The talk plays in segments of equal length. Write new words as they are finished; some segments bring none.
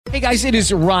Hey guys, it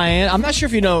is Ryan. I'm not sure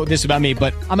if you know this about me,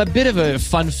 but I'm a bit of a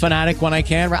fun fanatic when I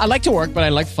can. I like to work, but I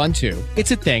like fun too.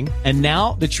 It's a thing. And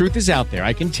now the truth is out there.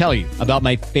 I can tell you about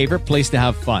my favorite place to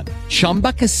have fun.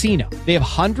 Chumba Casino. They have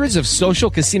hundreds of social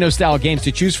casino style games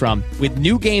to choose from with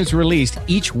new games released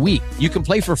each week. You can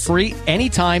play for free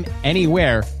anytime,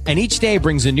 anywhere. And each day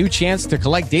brings a new chance to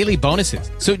collect daily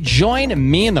bonuses. So join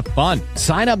me in the fun.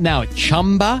 Sign up now at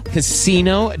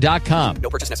ChumbaCasino.com. No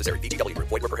purchase necessary. VGW.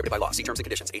 Void where prohibited by law. See terms and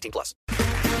conditions. 18 plus.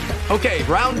 Okay,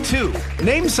 round two.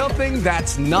 Name something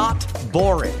that's not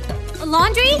boring. A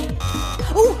laundry?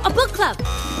 Ooh, a book club.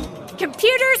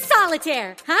 Computer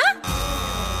solitaire, huh?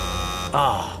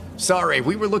 Ah, sorry.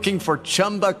 We were looking for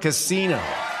Chumba Casino.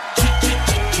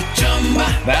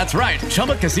 That's right.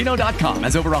 ChumbaCasino.com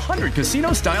has over 100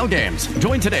 casino-style games.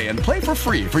 Join today and play for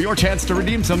free for your chance to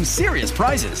redeem some serious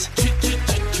prizes.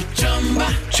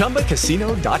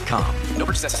 ChumbaCasino.com. No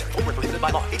purchase necessary. Void where prohibited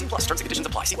by law. 18 plus. Terms and conditions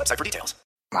apply. See website for details.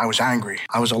 I was angry.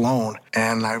 I was alone.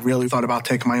 And I really thought about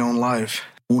taking my own life.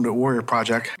 Wounded Warrior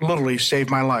Project literally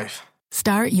saved my life.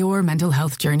 Start your mental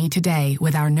health journey today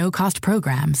with our no-cost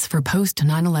programs for post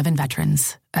 9/11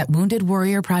 veterans at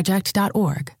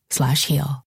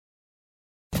woundedwarriorproject.org/heal.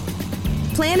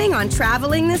 Planning on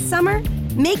traveling this summer?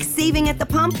 Make saving at the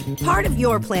pump part of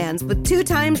your plans with 2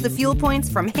 times the fuel points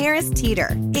from Harris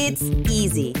Teeter. It's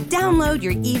easy. Download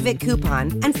your eVic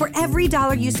coupon, and for every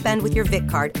 $1 you spend with your Vic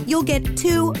card, you'll get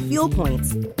 2 fuel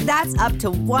points. That's up to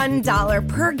 $1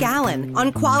 per gallon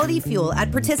on quality fuel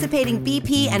at participating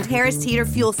BP and Harris Teeter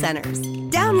fuel centers.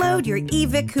 Download your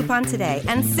eVic coupon today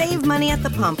and save money at the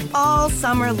pump all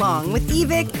summer long with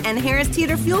eVic and Harris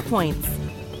Teeter fuel points.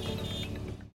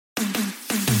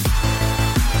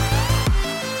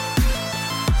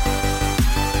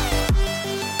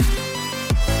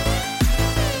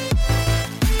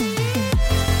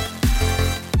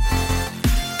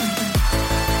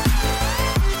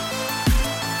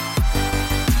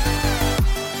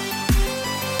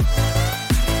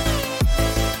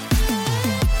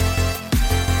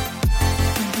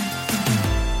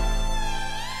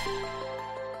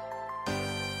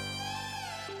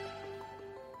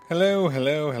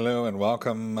 Hello, and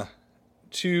welcome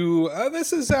to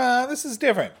this is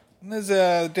different. This is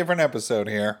a different episode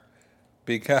here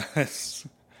because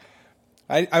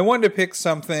I wanted to pick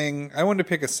something. I wanted to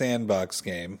pick a sandbox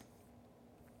game,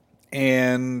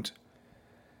 and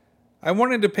I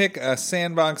wanted to pick a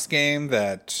sandbox game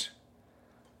that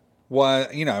was,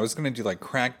 I was going to do like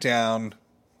Crackdown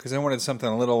because I wanted something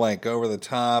a little like over the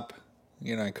top.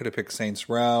 I could have picked Saints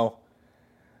Row.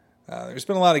 There's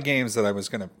been a lot of games that I was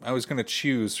gonna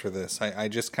choose for this. I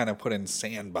just kind of put in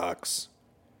sandbox,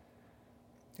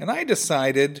 and I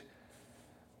decided,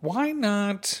 why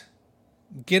not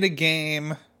get a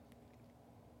game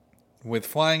with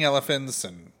flying elephants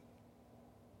and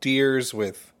deers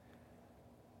with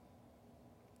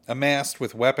amassed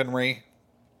with weaponry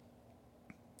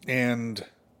and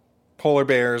polar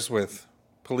bears with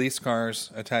police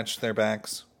cars attached to their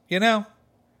backs,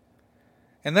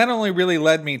 And that only really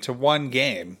led me to one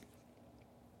game.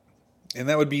 And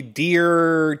that would be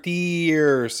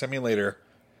DEEREER Simulator,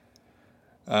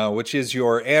 which is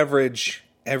your average,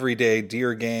 everyday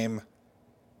deer game.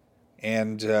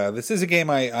 And this is a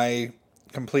game I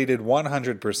completed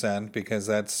 100% because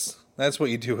that's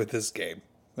what you do with this game.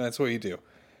 That's what you do.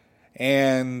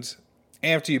 And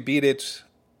after you beat it,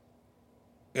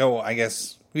 I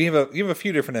guess you have a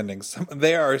few different endings.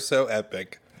 They are so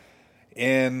epic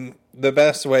in the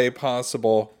best way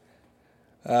possible.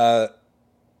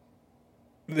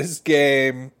 This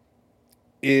game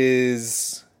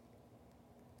is,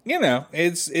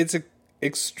 it's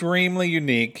extremely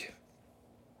unique.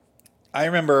 I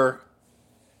remember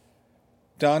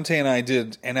Dante and I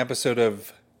did an episode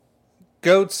of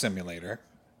Goat Simulator,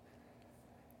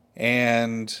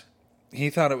 and he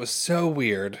thought it was so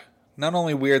weird. Not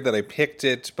only weird that I picked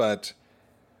it, but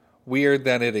weird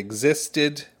that it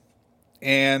existed.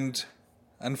 And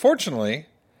unfortunately,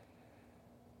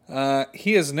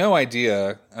 he has no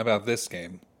idea about this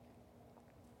game.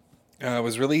 It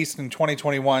was released in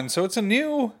 2021, so it's a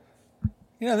new,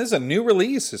 this is a new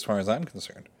release as far as I'm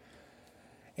concerned.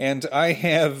 And I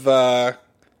have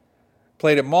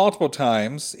played it multiple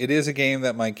times. It is a game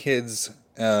that my kids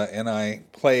and I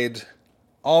played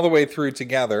all the way through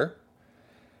together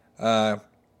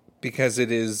because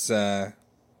it is,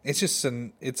 it's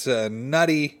a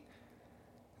nutty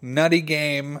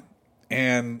game,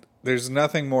 and there's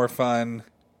nothing more fun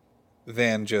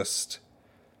than just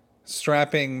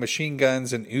strapping machine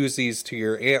guns and Uzis to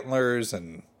your antlers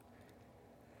and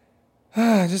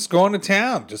just going to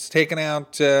town, just taking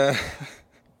out, how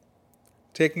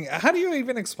do you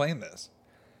even explain this?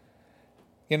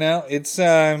 You know, it's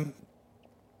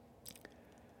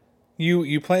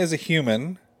you play as a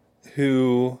human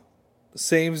who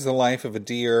saves the life of a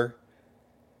deer,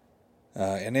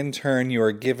 and in turn you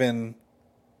are given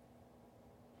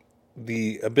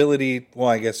the ability, well,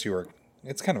 I guess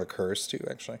it's kind of a curse too,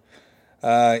 actually.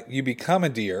 You become a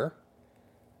deer,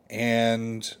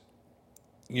 and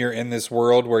you're in this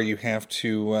world where you have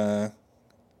to, I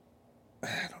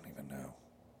don't even know.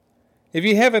 If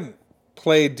you haven't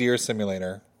played Deer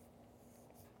Simulator,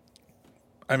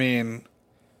 I mean,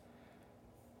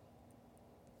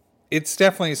 it's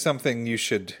definitely something you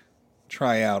should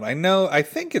try out. I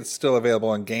think it's still available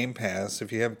on Game Pass,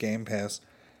 if you have Game Pass.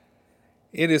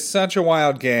 It is such a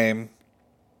wild game,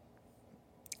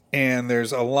 and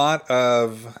there's a lot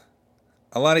of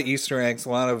Easter eggs, a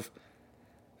lot of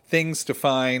things to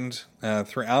find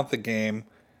throughout the game.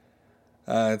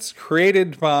 It's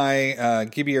created by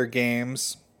DEEEER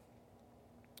Games.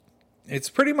 It's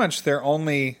pretty much their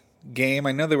only game.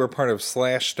 I know they were part of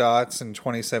Slashdot in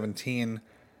 2017,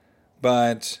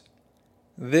 but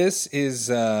this is...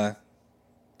 I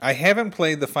haven't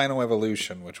played the Final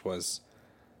Evolution, which was...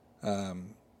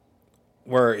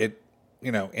 where it,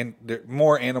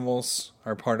 more animals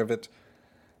are part of it.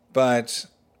 But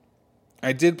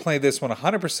I did play this one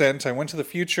 100%. I went to the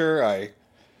future. I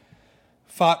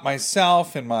fought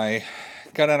myself and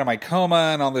got out of my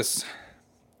coma and all this.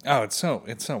 Oh, it's so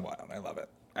wild. I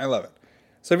love it.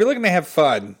 So if you're looking to have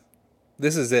fun,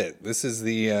 this is it. This is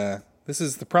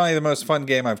probably the most fun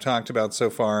game I've talked about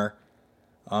so far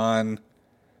on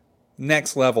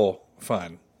next level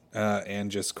fun. And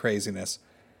just craziness.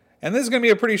 And this is going to be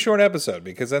a pretty short episode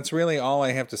because that's really all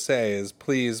I have to say is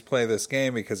please play this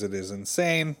game because it is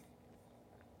insane.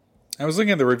 I was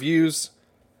looking at the reviews.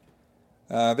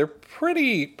 They're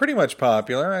pretty much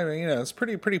popular. I mean, it's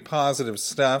pretty positive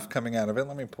stuff coming out of it.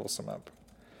 Let me pull some up.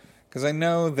 Because I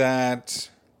know that,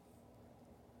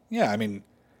 9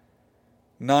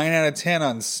 out of 10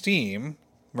 on Steam,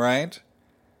 right?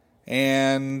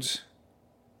 And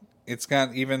it's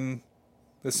got even...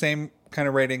 the same kind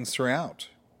of ratings throughout.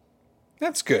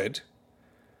 That's good.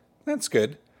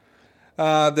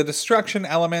 The destruction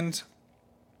element,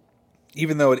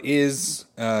 even though it is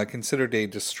considered a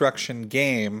destruction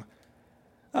game,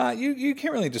 you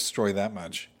can't really destroy that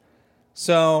much.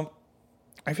 So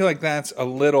I feel like that's a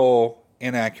little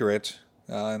inaccurate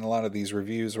in a lot of these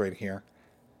reviews right here.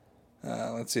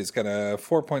 Let's see, it's got a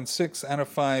 4.6 out of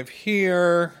 5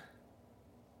 here.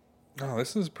 Oh,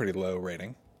 this is a pretty low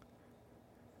rating.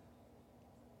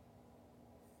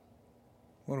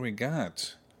 What do we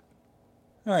got?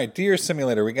 All right, Deer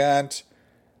Simulator. We got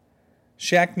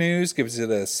Shack News gives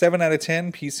it a 7 out of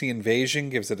 10. PC Invasion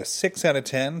gives it a 6 out of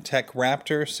 10. Tech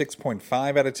Raptor,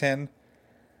 6.5 out of 10.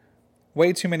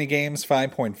 Way Too Many Games,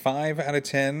 5.5 out of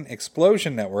 10.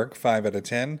 Explosion Network, 5 out of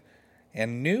 10.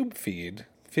 And Noob Feed,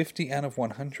 50 out of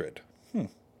 100.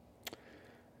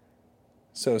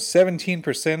 So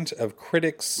 17% of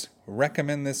critics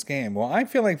recommend this game. Well, I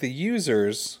feel like the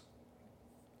users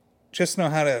just know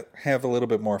how to have a little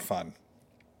bit more fun.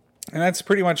 And that's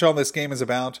pretty much all this game is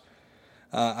about.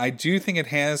 I do think it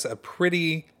has a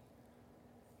pretty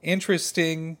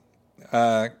interesting,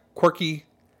 quirky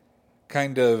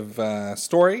kind of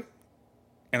story.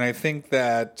 And I think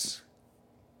that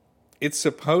it's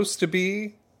supposed to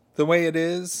be the way it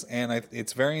is, and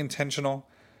it's very intentional.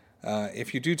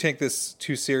 If you do take this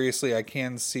too seriously, I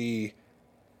can see...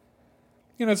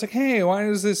 it's like, hey, why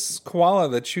is this koala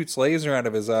that shoots laser out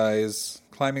of his eyes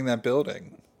climbing that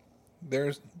building?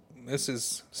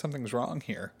 Something's wrong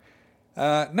here.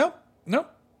 Nope.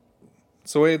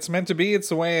 It's the way it's meant to be. It's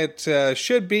the way it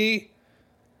should be.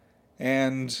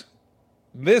 And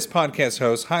this podcast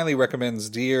host highly recommends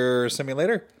Deer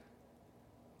Simulator.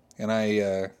 And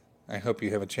I hope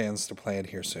you have a chance to play it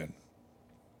here soon.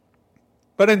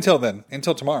 But until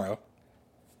tomorrow,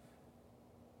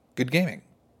 good gaming.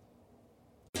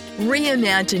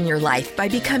 Reimagine your life by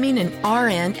becoming an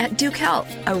RN at Duke Health,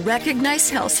 a recognized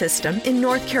health system in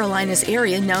North Carolina's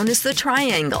area known as the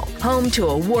Triangle. Home to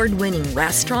award-winning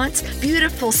restaurants,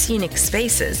 beautiful scenic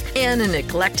spaces, and an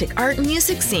eclectic art and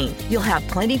music scene. You'll have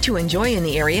plenty to enjoy in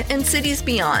the area and cities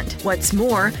beyond. What's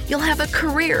more, you'll have a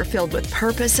career filled with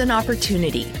purpose and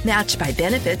opportunity, matched by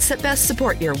benefits that best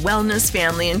support your wellness,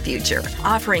 family, and future.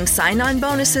 Offering sign-on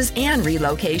bonuses and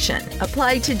relocation.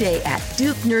 Apply today at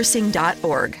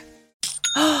dukenursing.org.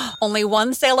 Only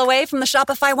one sale away from the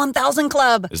Shopify 1000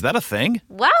 Club. Is that a thing?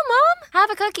 Wow, Mom! Have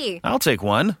a cookie. I'll take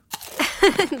one.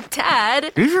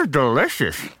 Dad! These are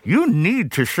delicious. You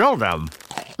need to show them.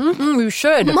 You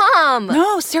should. Mom!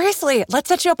 No, seriously. Let's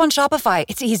set you up on Shopify.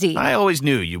 It's easy. I always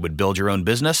knew you would build your own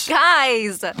business.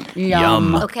 Guys!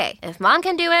 Yum. Okay, if Mom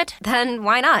can do it, then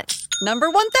why not?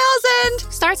 Number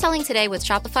 1,000! Start selling today with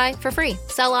Shopify for free.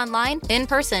 Sell online, in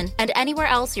person, and anywhere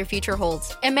else your future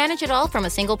holds. And manage it all from a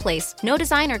single place. No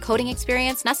design or coding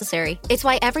experience necessary. It's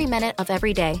why every minute of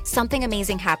every day, something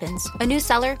amazing happens. A new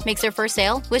seller makes their first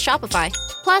sale with Shopify.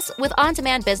 Plus, with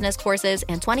on-demand business courses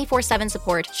and 24/7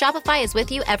 support, Shopify is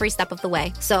with you every step of the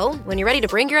way. So, when you're ready to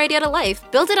bring your idea to life,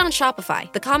 build it on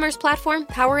Shopify, the commerce platform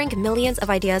powering millions of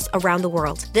ideas around the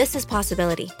world. This is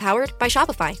Possibility, powered by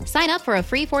Shopify. Sign up for a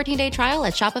free 14-day trial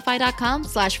at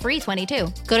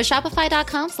shopify.com/free22. Go to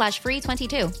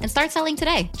shopify.com/free22 and start selling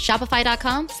today.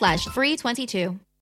 Shopify.com/free22.